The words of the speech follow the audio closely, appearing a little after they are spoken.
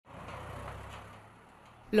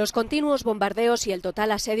Los continuos bombardeos y el total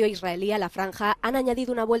asedio israelí a la Franja han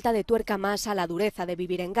añadido una vuelta de tuerca más a la dureza de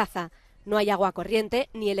vivir en Gaza. No hay agua corriente,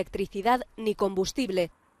 ni electricidad, ni combustible.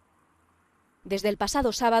 Desde el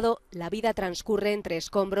pasado sábado, la vida transcurre entre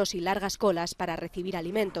escombros y largas colas para recibir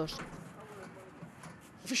alimentos.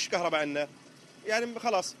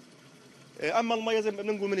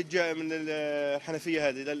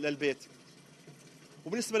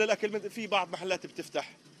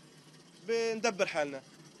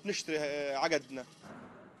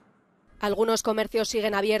 Algunos comercios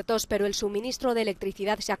siguen abiertos, pero el suministro de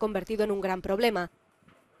electricidad se ha convertido en un gran problema.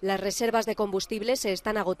 Las reservas de combustible se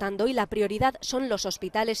están agotando y la prioridad son los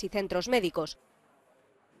hospitales y centros médicos.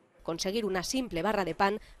 Conseguir una simple barra de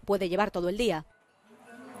pan puede llevar todo el día.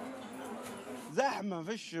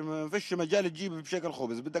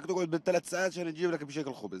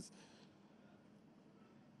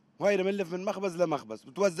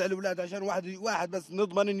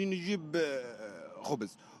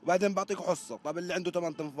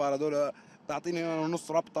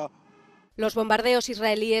 Los bombardeos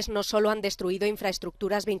israelíes no solo han destruido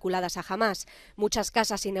infraestructuras vinculadas a Hamás, muchas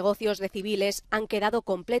casas y negocios de civiles han quedado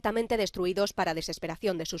completamente destruidos para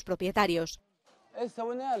desesperación de sus propietarios.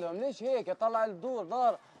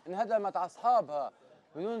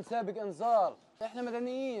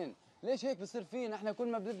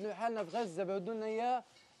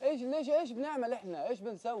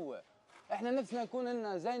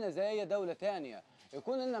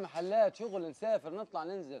 يكون لنا محلات شغل نسافر نطلع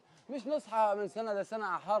ننزل مش نصحى من سنة لسنة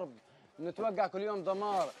على حرب نتوقع كل يوم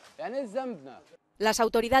دمار يعني ايش ذنبنا. Las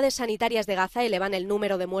autoridades sanitarias de Gaza elevan el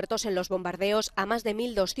número de muertos en los bombardeos a más de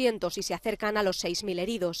 1.200 y se acercan a los 6.000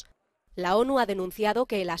 heridos. La ONU ha denunciado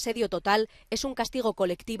que el asedio total es un castigo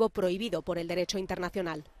colectivo prohibido por el derecho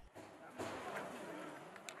internacional.